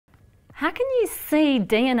How can you see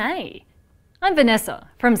DNA? I'm Vanessa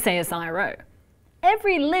from CSIRO.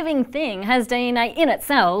 Every living thing has DNA in its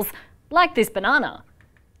cells, like this banana.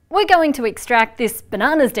 We're going to extract this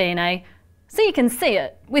banana's DNA so you can see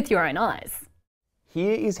it with your own eyes.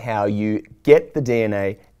 Here is how you get the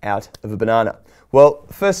DNA out of a banana. Well,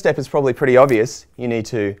 the first step is probably pretty obvious. You need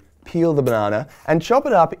to peel the banana and chop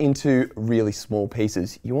it up into really small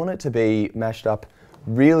pieces. You want it to be mashed up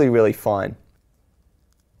really, really fine.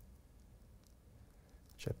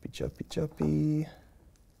 Choppy, choppy, choppy.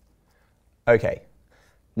 Okay,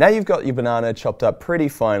 now you've got your banana chopped up pretty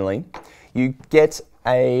finely. You get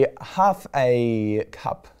half a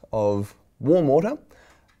cup of warm water,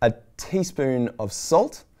 a teaspoon of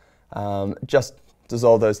salt, just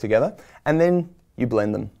dissolve those together, and then you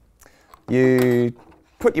blend them. You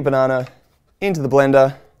put your banana into the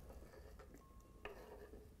blender,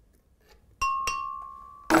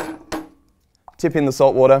 tip in the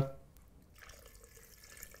salt water,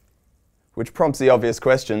 which prompts the obvious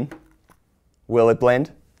question, will it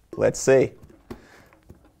blend? Let's see.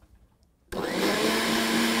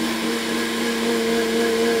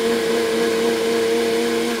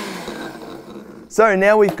 So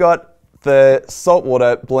now we've got the salt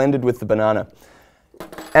water blended with the banana.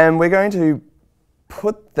 And we're going to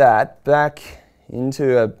put that back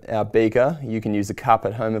into our beaker. You can use a cup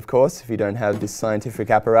at home, of course, if you don't have this scientific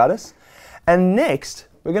apparatus. And next,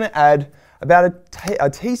 we're going to add about a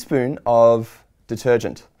teaspoon of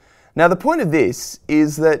detergent. Now, the point of this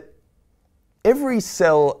is that every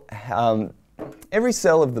cell of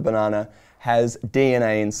the banana has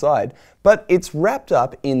DNA inside, but it's wrapped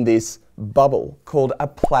up in this bubble called a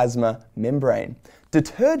plasma membrane.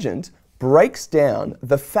 Detergent breaks down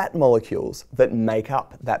the fat molecules that make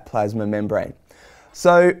up that plasma membrane.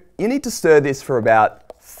 So you need to stir this for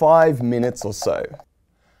about 5 minutes or so.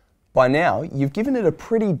 By now, you've given it a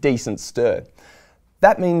pretty decent stir.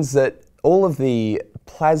 That means that all of the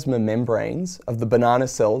plasma membranes of the banana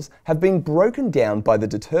cells have been broken down by the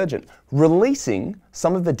detergent, releasing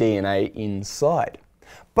some of the DNA inside.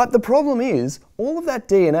 But the problem is, all of that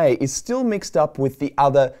DNA is still mixed up with the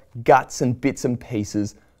other guts and bits and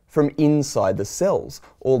pieces from inside the cells.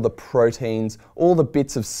 All the proteins, all the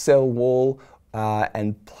bits of cell wall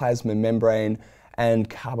and plasma membrane and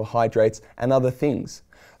carbohydrates and other things.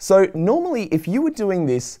 So normally, if you were doing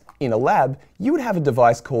this in a lab, you would have a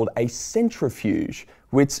device called a centrifuge,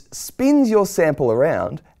 which spins your sample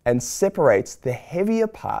around and separates the heavier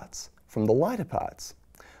parts from the lighter parts.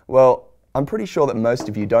 Well, I'm pretty sure that most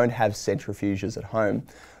of you don't have centrifuges at home.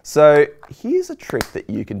 So here's a trick that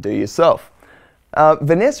you can do yourself.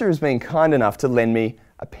 Vanessa has been kind enough to lend me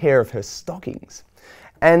a pair of her stockings.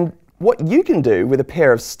 And what you can do with a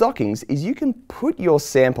pair of stockings is you can put your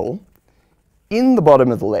sample in the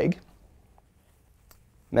bottom of the leg,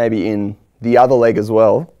 maybe in the other leg as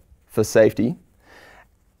well for safety,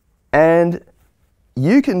 and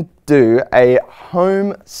you can do a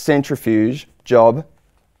home centrifuge job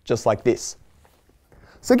just like this.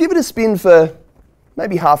 So give it a spin for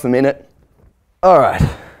maybe half a minute. All right,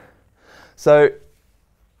 so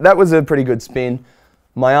that was a pretty good spin.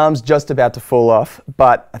 My arm's just about to fall off,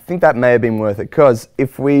 but I think that may have been worth it, because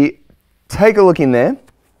if we take a look in there,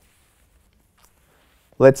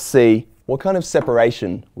 let's see what kind of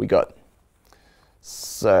separation we got.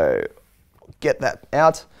 So get that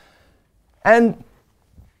out, and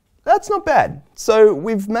that's not bad. So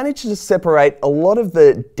we've managed to separate a lot of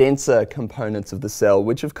the denser components of the cell,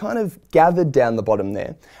 which have kind of gathered down the bottom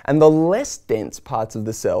there. And the less dense parts of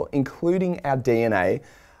the cell, including our DNA,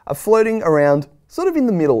 are floating around sort of in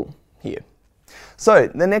the middle here. So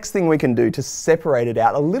the next thing we can do to separate it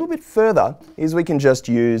out a little bit further is we can just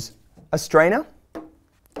use a strainer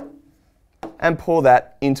and pour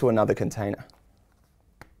that into another container.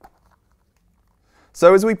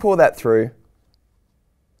 So as we pour that through,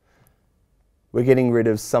 we're getting rid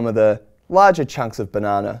of some of the larger chunks of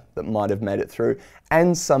banana that might have made it through,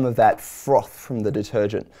 and some of that froth from the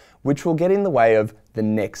detergent, which will get in the way of the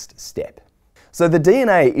next step. So the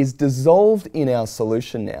DNA is dissolved in our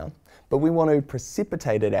solution now, but we want to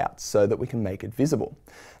precipitate it out so that we can make it visible.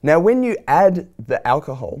 Now, when you add the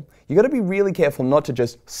alcohol, you've got to be really careful not to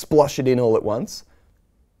just splosh it in all at once.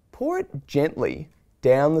 Pour it gently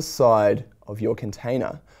down the side of your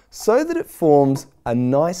container so that it forms a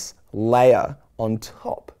nice layer on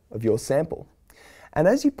top of your sample. And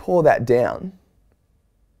as you pour that down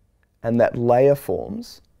and that layer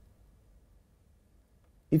forms,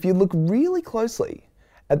 if you look really closely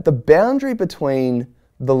at the boundary between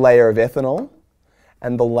the layer of ethanol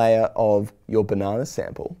and the layer of your banana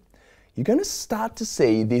sample, you're going to start to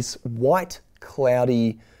see this white,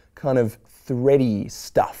 cloudy, kind of thready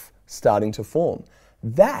stuff starting to form.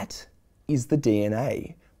 That is the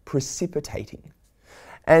DNA precipitating.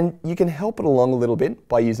 And you can help it along a little bit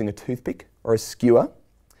by using a toothpick or a skewer,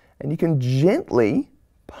 and you can gently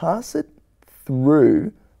pass it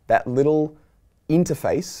through that little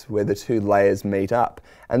interface where the two layers meet up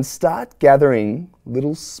and start gathering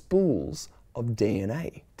little spools of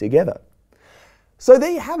DNA together. So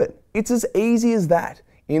there you have it. It's as easy as that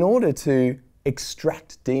in order to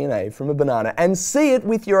extract DNA from a banana and see it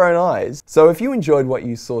with your own eyes. So if you enjoyed what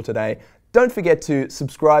you saw today, don't forget to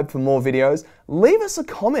subscribe for more videos. Leave us a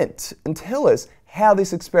comment and tell us how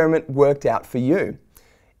this experiment worked out for you.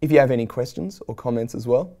 If you have any questions or comments as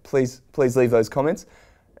well, please leave those comments.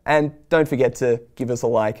 And don't forget to give us a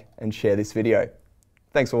like and share this video.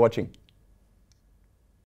 Thanks for watching.